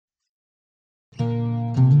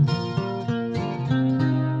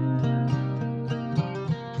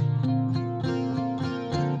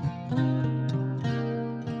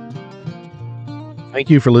Thank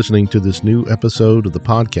you for listening to this new episode of the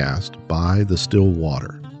podcast, By the Still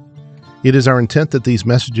Water. It is our intent that these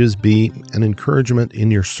messages be an encouragement in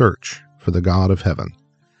your search for the God of heaven.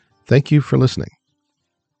 Thank you for listening.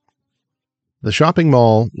 The shopping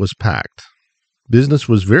mall was packed. Business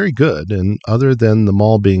was very good, and other than the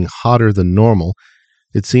mall being hotter than normal,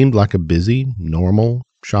 it seemed like a busy, normal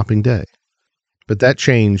shopping day. But that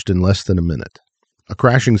changed in less than a minute. A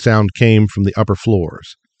crashing sound came from the upper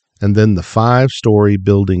floors, and then the 5-story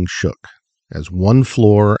building shook as one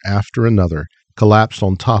floor after another collapsed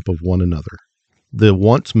on top of one another. The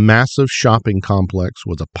once massive shopping complex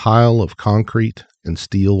was a pile of concrete and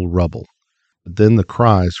steel rubble. But then the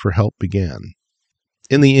cries for help began.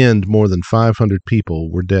 In the end, more than 500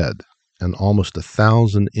 people were dead and almost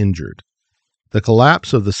 1,000 injured. The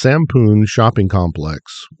collapse of the Sampoon shopping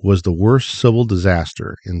complex was the worst civil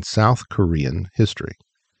disaster in South Korean history.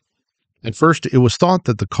 At first, it was thought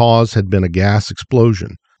that the cause had been a gas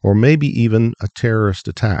explosion or maybe even a terrorist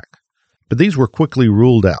attack, but these were quickly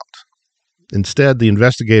ruled out. Instead, the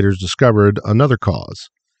investigators discovered another cause: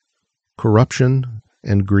 corruption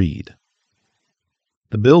and greed.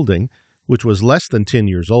 The building, which was less than 10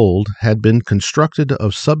 years old, had been constructed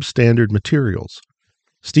of substandard materials,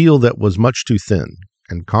 steel that was much too thin,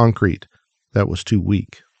 and concrete that was too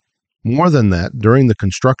weak. More than that, during the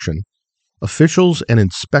construction, officials and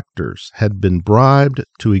inspectors had been bribed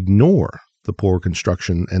to ignore the poor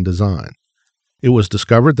construction and design. It was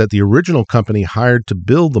discovered that the original company hired to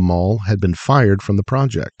build the mall had been fired from the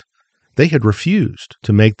project. They had refused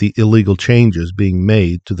to make the illegal changes being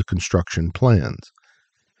made to the construction plans.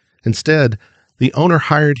 Instead, the owner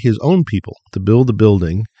hired his own people to build the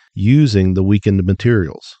building using the weakened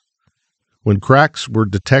materials. When cracks were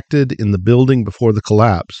detected in the building before the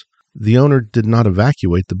collapse, the owner did not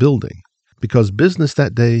evacuate the building because business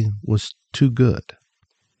that day was too good.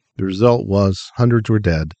 The result was hundreds were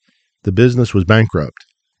dead, the business was bankrupt,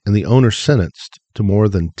 and the owner sentenced to more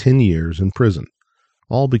than 10 years in prison,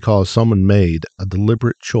 all because someone made a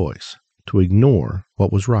deliberate choice to ignore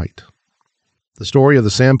what was right. The story of the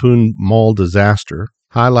Sampoon Mall disaster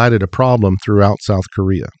highlighted a problem throughout South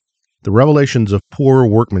Korea. The revelations of poor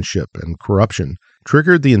workmanship and corruption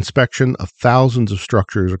triggered the inspection of thousands of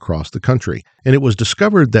structures across the country, and it was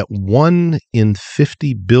discovered that 1 in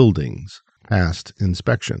 50 buildings passed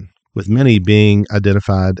inspection, with many being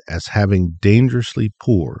identified as having dangerously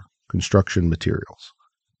poor construction materials.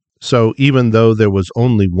 So even though there was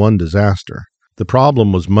only one disaster, the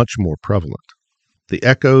problem was much more prevalent. The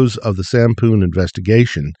echoes of the Sampoon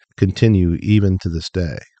investigation continue even to this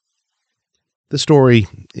day. This story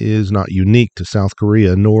is not unique to South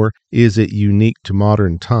Korea, nor is it unique to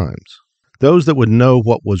modern times. Those that would know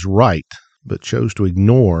what was right, but chose to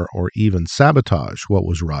ignore or even sabotage what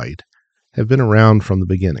was right, have been around from the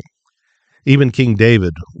beginning. Even King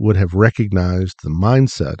David would have recognized the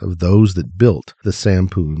mindset of those that built the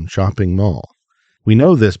Sampoon shopping mall. We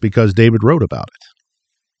know this because David wrote about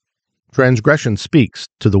it. Transgression speaks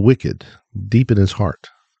to the wicked deep in his heart,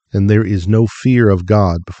 and there is no fear of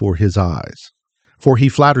God before his eyes. For he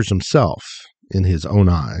flatters himself, in his own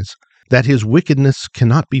eyes, that his wickedness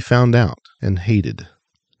cannot be found out and hated.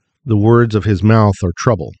 The words of his mouth are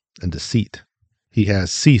trouble and deceit. He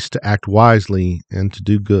has ceased to act wisely and to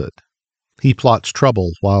do good. He plots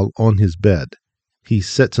trouble while on his bed. He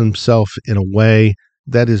sets himself in a way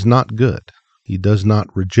that is not good. He does not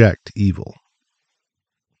reject evil.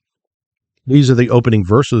 These are the opening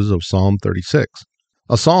verses of Psalm 36,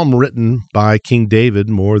 a psalm written by King David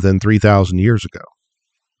more than 3,000 years ago.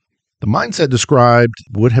 The mindset described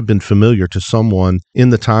would have been familiar to someone in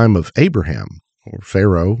the time of Abraham, or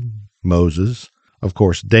Pharaoh, Moses, of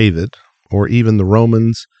course David, or even the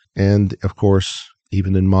Romans, and of course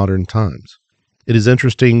even in modern times. It is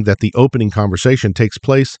interesting that the opening conversation takes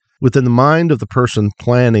place within the mind of the person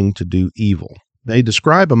planning to do evil. They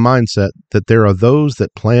describe a mindset that there are those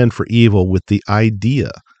that plan for evil with the idea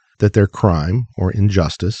that their crime or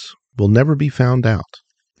injustice will never be found out.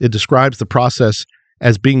 It describes the process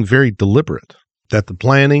as being very deliberate, that the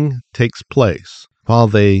planning takes place while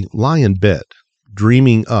they lie in bed,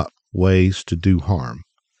 dreaming up ways to do harm.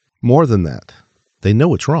 More than that, they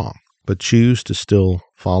know it's wrong, but choose to still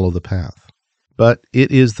follow the path. But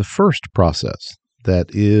it is the first process that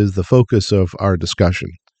is the focus of our discussion.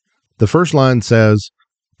 The first line says,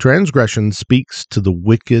 "Transgression speaks to the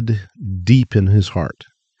wicked deep in his heart.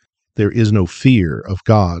 There is no fear of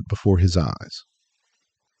God before his eyes."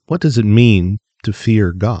 What does it mean to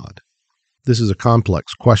fear God? This is a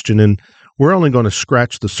complex question, and we're only going to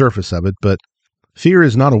scratch the surface of it, but fear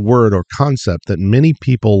is not a word or concept that many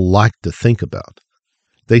people like to think about.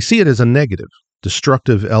 They see it as a negative,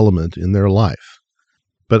 destructive element in their life.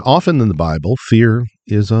 But often in the Bible, fear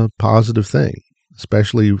is a positive thing,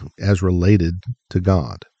 especially as related to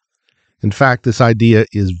God. In fact, this idea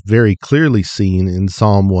is very clearly seen in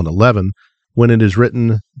Psalm 111 when it is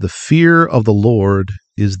written, "The fear of the Lord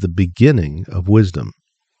is the beginning of wisdom.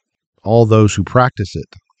 All those who practice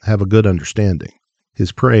it have a good understanding.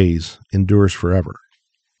 His praise endures forever."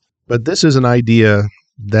 But this is an idea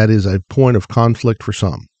that is a point of conflict for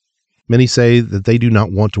some. Many say that they do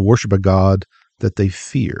not want to worship a God that they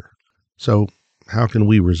fear. So how can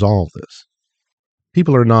we resolve this?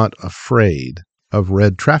 People are not afraid of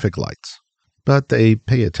red traffic lights, but they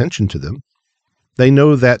pay attention to them. They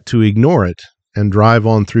know that to ignore it and drive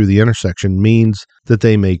on through the intersection means that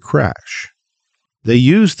they may crash. They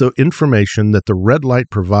use the information that the red light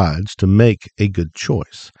provides to make a good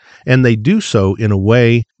choice, and they do so in a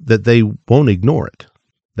way that they won't ignore it.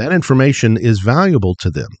 That information is valuable to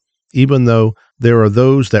them, even though there are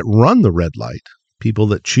those that run the red light, people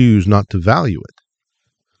that choose not to value it.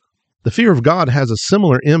 The fear of God has a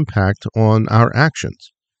similar impact on our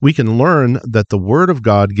actions. We can learn that the Word of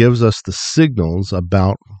God gives us the signals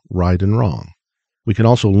about right and wrong. We can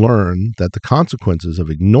also learn that the consequences of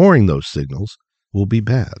ignoring those signals will be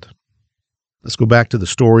bad. Let's go back to the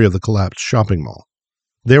story of the collapsed shopping mall.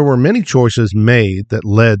 There were many choices made that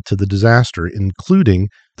led to the disaster, including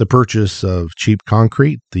the purchase of cheap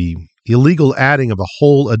concrete, the illegal adding of a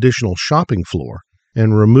whole additional shopping floor,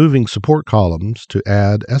 and removing support columns to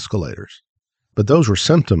add escalators. But those were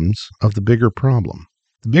symptoms of the bigger problem.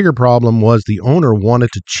 The bigger problem was the owner wanted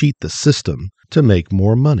to cheat the system to make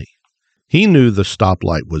more money. He knew the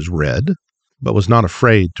stoplight was red, but was not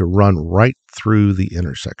afraid to run right through the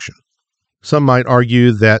intersection. Some might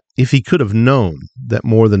argue that if he could have known that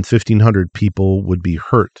more than 1,500 people would be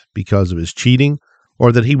hurt because of his cheating,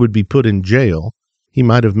 or that he would be put in jail, he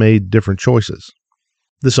might have made different choices.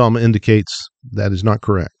 The psalm indicates that is not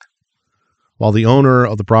correct. While the owner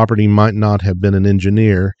of the property might not have been an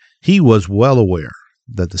engineer, he was well aware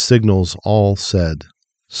that the signals all said,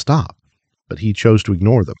 "Stop," but he chose to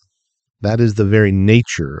ignore them. That is the very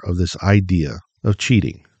nature of this idea of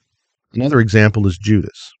cheating. Another example is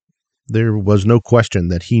Judas. There was no question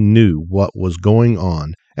that he knew what was going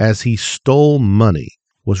on as he stole money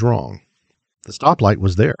was wrong. The stoplight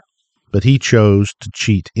was there, but he chose to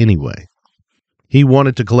cheat anyway. He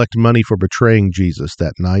wanted to collect money for betraying Jesus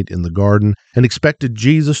that night in the garden and expected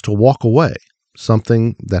Jesus to walk away,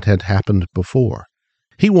 something that had happened before.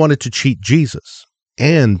 He wanted to cheat Jesus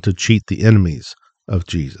and to cheat the enemies of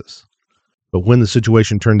Jesus. But when the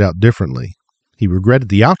situation turned out differently, he regretted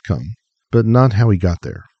the outcome, but not how he got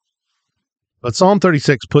there. But Psalm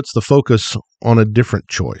 36 puts the focus on a different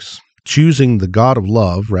choice, choosing the God of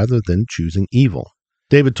love rather than choosing evil.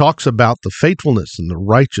 David talks about the faithfulness and the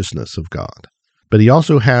righteousness of God, but he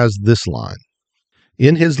also has this line,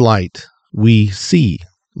 "In his light, we see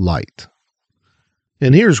light."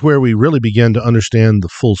 And here's where we really begin to understand the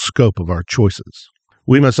full scope of our choices.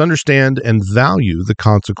 We must understand and value the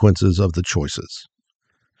consequences of the choices.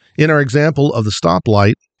 In our example of the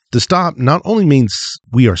stoplight, to stop not only means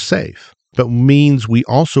we are safe, but means we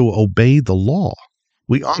also obey the law.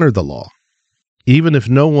 We honor the law. Even if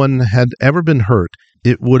no one had ever been hurt,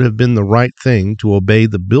 it would have been the right thing to obey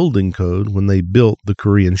the building code when they built the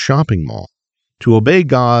Korean shopping mall. To obey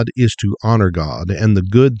God is to honor God and the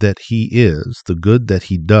good that He is, the good that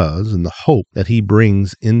He does, and the hope that He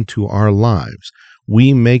brings into our lives.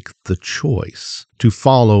 We make the choice to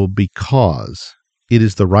follow because it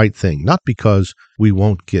is the right thing, not because we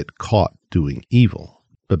won't get caught doing evil,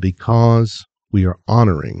 but because we are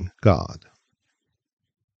honoring God.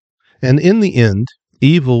 And in the end,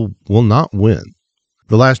 evil will not win.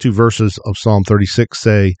 The last two verses of Psalm 36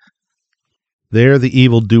 say, "There the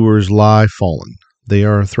evildoers lie fallen. They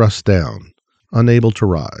are thrust down, unable to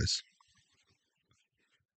rise."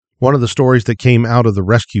 One of the stories that came out of the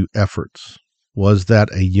rescue efforts was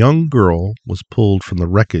that a young girl was pulled from the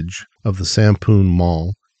wreckage of the Sampoon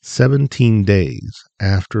Mall 17 days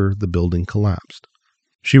after the building collapsed.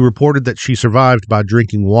 She reported that she survived by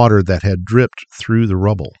drinking water that had dripped through the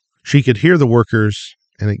rubble. She could hear the workers,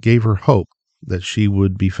 and it gave her hope that she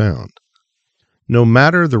would be found. No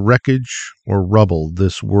matter the wreckage or rubble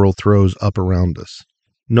this world throws up around us,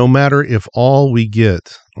 no matter if all we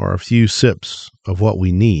get are a few sips of what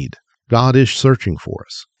we need, God is searching for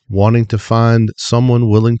us, wanting to find someone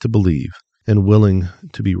willing to believe and willing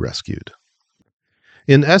to be rescued.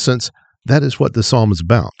 In essence, that is what the psalm is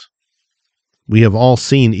about. We have all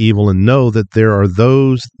seen evil and know that there are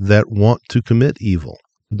those that want to commit evil.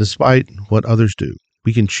 Despite what others do,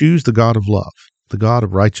 we can choose the God of love, the God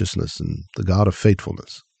of righteousness, and the God of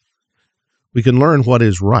faithfulness. We can learn what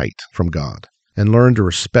is right from God and learn to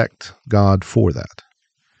respect God for that.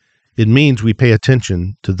 It means we pay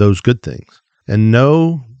attention to those good things and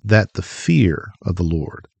know that the fear of the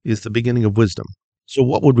Lord is the beginning of wisdom. So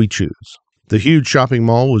what would we choose? The huge shopping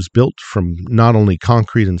mall was built from not only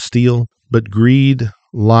concrete and steel, but greed,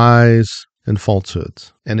 lies, and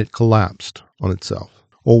falsehoods, and it collapsed on itself.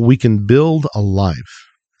 Or we can build a life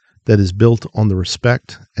that is built on the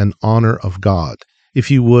respect and honor of God, if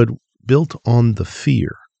you would, built on the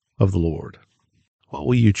fear of the Lord. What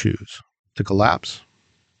will you choose? To collapse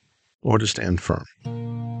or to stand firm?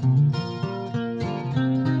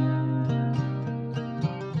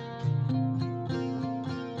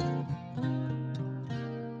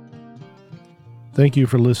 Thank you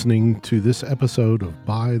for listening to this episode of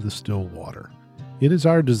By the Still Water. It is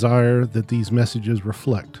our desire that these messages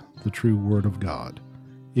reflect the true Word of God.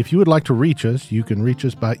 If you would like to reach us, you can reach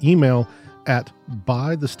us by email at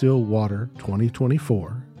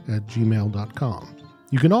bythestillwater2024@gmail.com.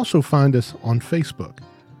 You can also find us on Facebook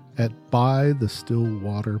at By the Still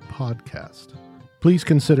Water Podcast. Please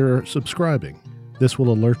consider subscribing. This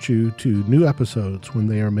will alert you to new episodes when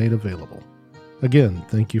they are made available. Again,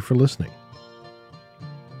 thank you for listening.